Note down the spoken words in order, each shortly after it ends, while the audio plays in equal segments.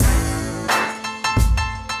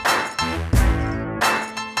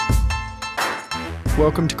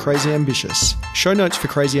welcome to Crazy Ambitious. Show notes for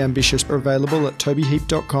Crazy Ambitious are available at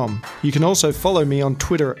tobyheap.com. You can also follow me on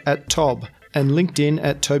Twitter at Tob and LinkedIn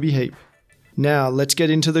at tobyheap. Now, let's get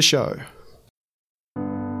into the show.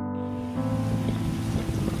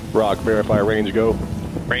 Rock, verify range, go.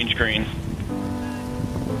 Range green.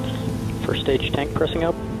 First stage tank crossing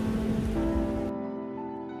up.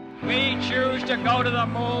 We choose to go to the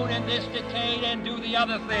moon in this decade and do the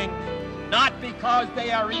other things, not because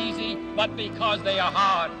they are easy, but because they are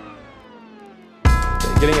hard.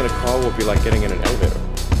 Getting in a car will be like getting in an elevator.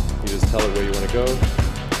 You just tell it where you want to go,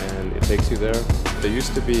 and it takes you there. There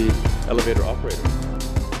used to be elevator operators.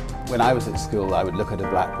 When I was at school, I would look at a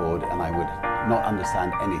blackboard and I would not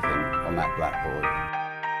understand anything on that blackboard.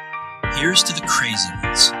 Here's to the crazy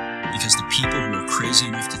ones, because the people who are crazy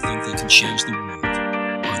enough to think they can change the world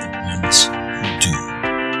are the ones who do.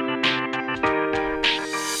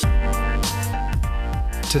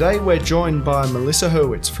 Today we're joined by Melissa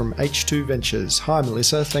Hurwitz from H2 Ventures. Hi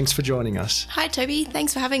Melissa, thanks for joining us. Hi Toby,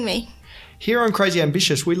 thanks for having me. Here on Crazy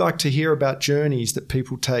Ambitious, we like to hear about journeys that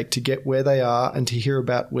people take to get where they are and to hear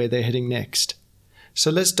about where they're heading next. So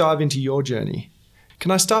let's dive into your journey.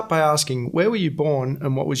 Can I start by asking, where were you born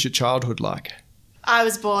and what was your childhood like? I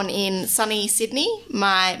was born in sunny Sydney.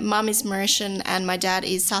 My mum is Mauritian and my dad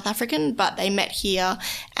is South African, but they met here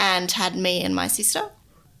and had me and my sister.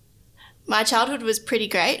 My childhood was pretty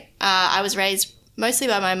great. I was raised mostly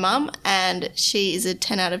by my mum, and she is a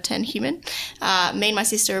 10 out of 10 human. Me and my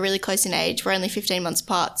sister are really close in age. We're only 15 months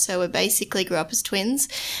apart, so we basically grew up as twins.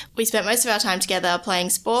 We spent most of our time together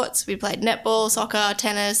playing sports. We played netball, soccer,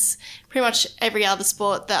 tennis, pretty much every other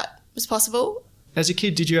sport that was possible. As a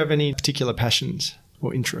kid, did you have any particular passions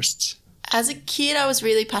or interests? As a kid, I was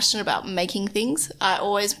really passionate about making things. I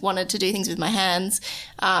always wanted to do things with my hands.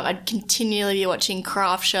 I'd continually be watching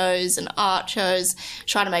craft shows and art shows,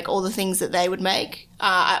 trying to make all the things that they would make.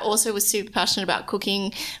 I also was super passionate about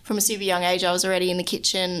cooking. From a super young age, I was already in the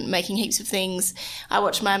kitchen making heaps of things. I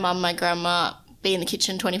watched my mum and my grandma be in the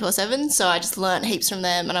kitchen 24/7, so I just learnt heaps from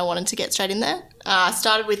them and I wanted to get straight in there. I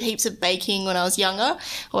started with heaps of baking when I was younger,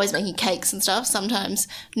 always making cakes and stuff, sometimes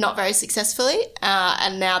not very successfully,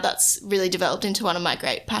 and now that's really developed into one of my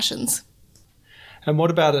great passions. And what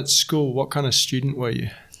about at school? What kind of student were you?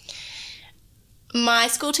 My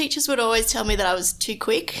school teachers would always tell me that I was too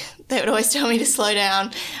quick. They would always tell me to slow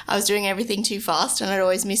down. I was doing everything too fast and I'd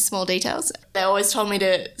always miss small details. They always told me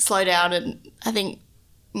to slow down and I think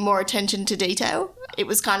more attention to detail. It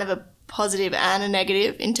was kind of a positive and a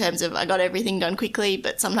negative in terms of I got everything done quickly,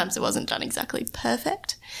 but sometimes it wasn't done exactly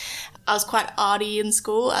perfect. I was quite arty in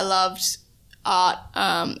school. I loved art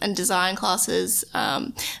and design classes.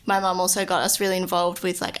 My mum also got us really involved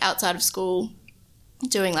with like outside of school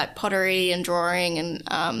doing like pottery and drawing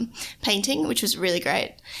and painting, which was really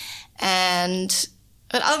great. But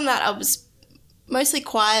other than that, I was mostly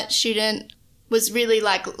quiet student, was really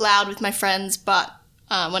like loud with my friends, but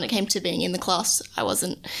when it came to being in the class, I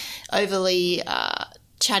wasn't overly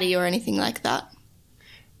chatty or anything like that.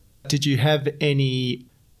 Did you have any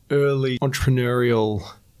early entrepreneurial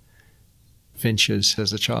ventures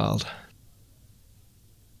as a child?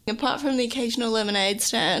 Apart from the occasional lemonade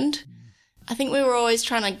stand, I think we were always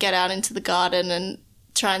trying to get out into the garden and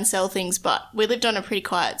try and sell things, but we lived on a pretty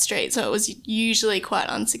quiet street, so it was usually quite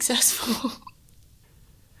unsuccessful.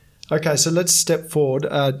 Okay, so let's step forward.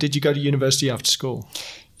 Did you go to university after school?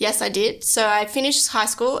 Yes, I did. So I finished high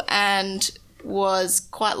school and was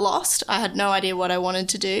quite lost. I had no idea what I wanted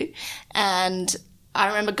to do. And I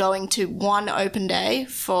remember going to one open day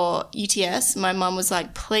for UTS. My mum was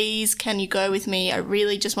like, please, can you go with me? I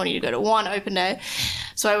really just want you to go to one open day.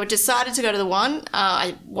 So I decided to go to the one.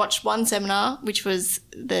 I watched one seminar, which was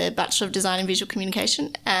the Bachelor of Design and Visual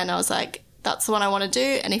Communication. And I was like, that's the one I want to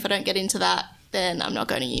do. And if I don't get into that, then I'm not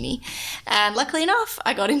going to uni. And luckily enough,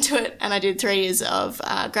 I got into it and I did 3 years of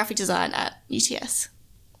graphic design at UTS.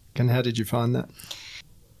 And how did you find that?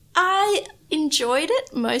 I enjoyed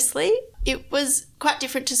it mostly. It was quite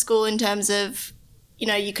different to school in terms of, you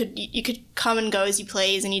know, you could come and go as you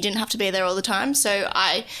please and you didn't have to be there all the time. So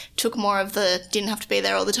I took more of the didn't have to be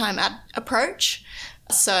there all the time approach.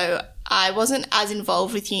 So I wasn't as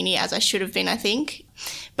involved with uni as I should have been, I think.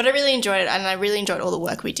 But I really enjoyed it and I really enjoyed all the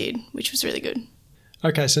work we did, which was really good.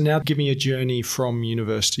 Okay, so now give me a journey from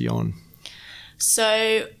university on.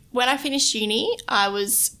 So when I finished uni, I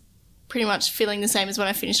was pretty much feeling the same as when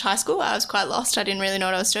I finished high school. I was quite lost. I didn't really know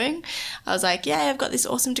what I was doing. I was like, yeah, I've got this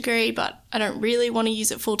awesome degree, but I don't really want to use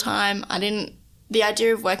it full time. The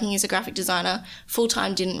idea of working as a graphic designer full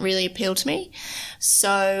time didn't really appeal to me.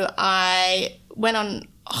 So I went on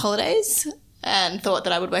holidays and thought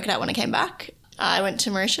that I would work it out when I came back. I went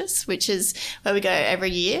to Mauritius, which is where we go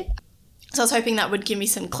every year. So I was hoping that would give me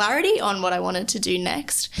some clarity on what I wanted to do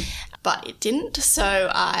next, but it didn't. So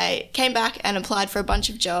I came back and applied for a bunch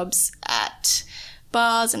of jobs at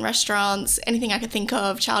bars and restaurants, anything I could think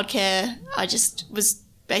of, childcare. I just was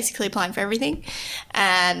basically applying for everything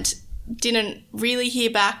and didn't really hear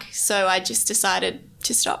back. So I just decided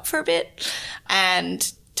to stop for a bit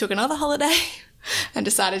and took another holiday and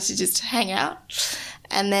decided to just hang out.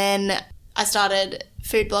 And then I started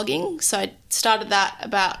food blogging. So I started that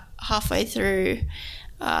about halfway through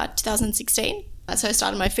 2016. So I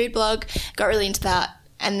started my food blog, got really into that,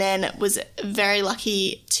 and then was very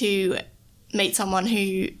lucky to meet someone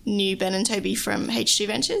who knew Ben and Toby from H2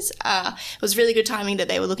 Ventures. It was really good timing that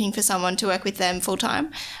they were looking for someone to work with them full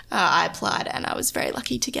time. I applied and I was very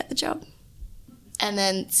lucky to get the job. And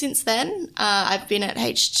then since then, I've been at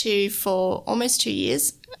H2 for almost 2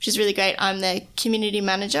 years, which is really great. I'm the community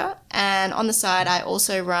manager, and on the side, I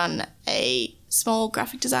also run a small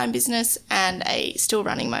graphic design business and still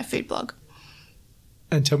running my food blog.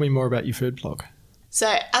 And tell me more about your food blog. So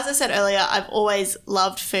as I said earlier, I've always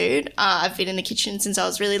loved food. I've been in the kitchen since I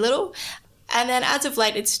was really little. And then as of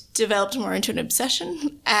late, it's developed more into an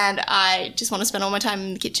obsession, and I just want to spend all my time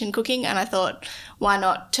in the kitchen cooking, and I thought, why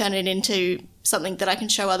not turn it into something that I can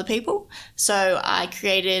show other people? So I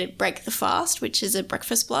created Break the Fast, which is a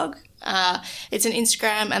breakfast blog. It's an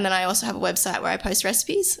Instagram, and then I also have a website where I post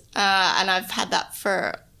recipes, and I've had that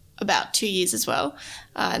for about 2 years as well.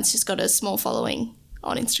 It's just got a small following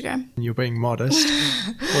on Instagram. You're being modest.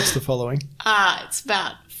 What's the following? It's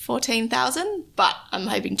about 14,000, but I'm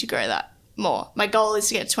hoping to grow that more. My goal is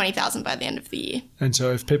to get 20,000 by the end of the year. And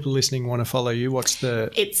so if people listening want to follow you,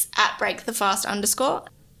 It's at breakthefast_.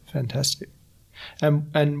 Fantastic.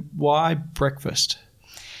 And why breakfast?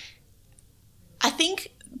 I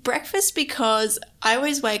think breakfast because I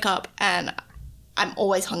always wake up and I'm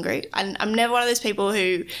always hungry. I'm never one of those people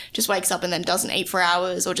who just wakes up and then doesn't eat for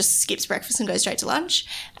hours or just skips breakfast and goes straight to lunch.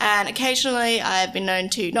 And occasionally I've been known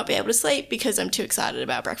to not be able to sleep because I'm too excited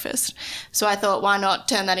about breakfast. So I thought, why not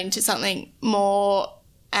turn that into something more?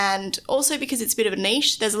 And also because it's a bit of a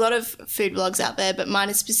niche. There's a lot of food blogs out there, but mine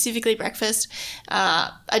is specifically breakfast.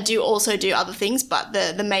 I do also do other things, but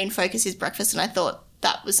the main focus is breakfast, and I thought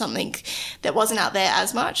that was something that wasn't out there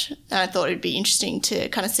as much, and I thought it'd be interesting to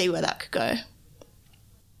kind of see where that could go.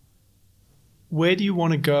 Where do you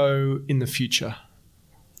want to go in the future?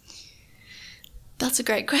 That's a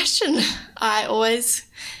great question. I always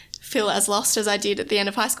feel as lost as I did at the end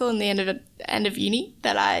of high school and the end of uni,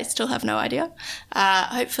 that I still have no idea.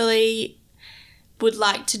 Hopefully would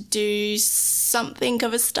like to do something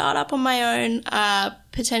of a startup on my own,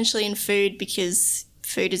 potentially in food, because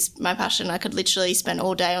food is my passion. I could literally spend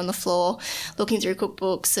all day on the floor looking through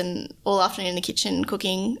cookbooks and all afternoon in the kitchen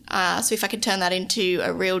cooking. So if I could turn that into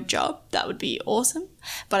a real job, that would be awesome.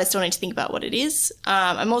 But I still need to think about what it is.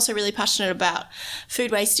 I'm also really passionate about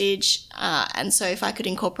food wastage. And so if I could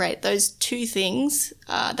incorporate those two things,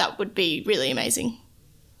 that would be really amazing.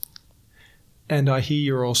 And I hear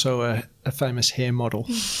you're also a famous hair model.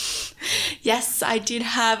 Yes, I did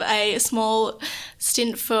have a small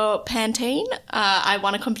stint for Pantene. I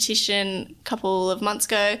won a competition a couple of months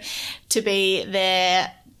ago to be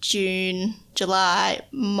their June, July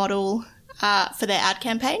model for their ad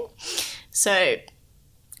campaign. So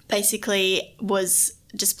basically was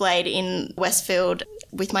displayed in Westfield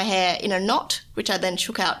with my hair in a knot, which I then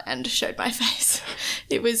shook out and showed my face.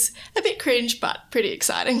 It was a bit cringe, but pretty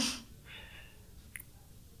exciting.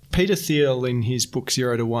 Peter Thiel, in his book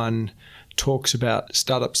 0 to 1, talks about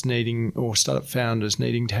startup founders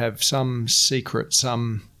needing to have some secret,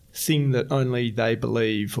 some thing that only they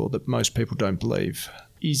believe or that most people don't believe.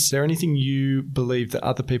 Is there anything you believe that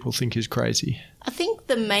other people think is crazy? I think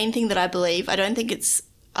the main thing that I believe, I don't think it's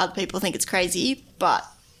other people think it's crazy, but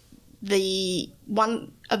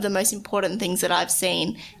one of the most important things that I've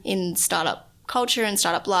seen in startup culture and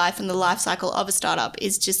startup life and the life cycle of a startup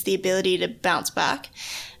is just the ability to bounce back.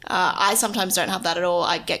 I sometimes don't have that at all.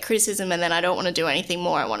 I get criticism and then I don't want to do anything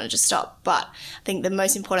more. I want to just stop. But I think the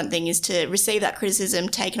most important thing is to receive that criticism,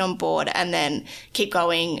 take it on board, and then keep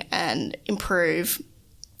going and improve.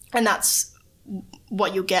 And that's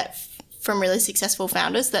what you'll get from really successful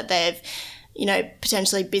founders, that they've,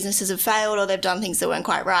 potentially businesses have failed or they've done things that weren't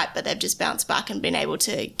quite right, but they've just bounced back and been able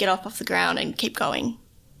to get off the ground and keep going.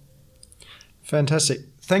 Fantastic.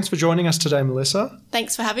 Thanks for joining us today, Melissa.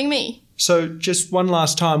 Thanks for having me. So just one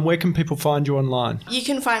last time, where can people find you online? You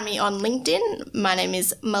can find me on LinkedIn. My name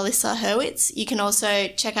is Melissa Hurwitz. You can also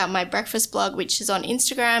check out my breakfast blog, which is on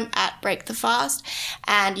Instagram at Break the Fast.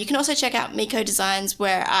 And you can also check out Miko Designs,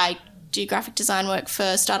 where I do graphic design work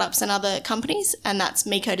for startups and other companies, and that's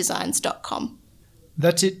micodesigns.com.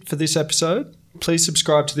 That's it for this episode. Please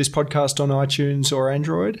subscribe to this podcast on iTunes or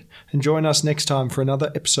Android and join us next time for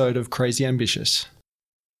another episode of Crazy Ambitious.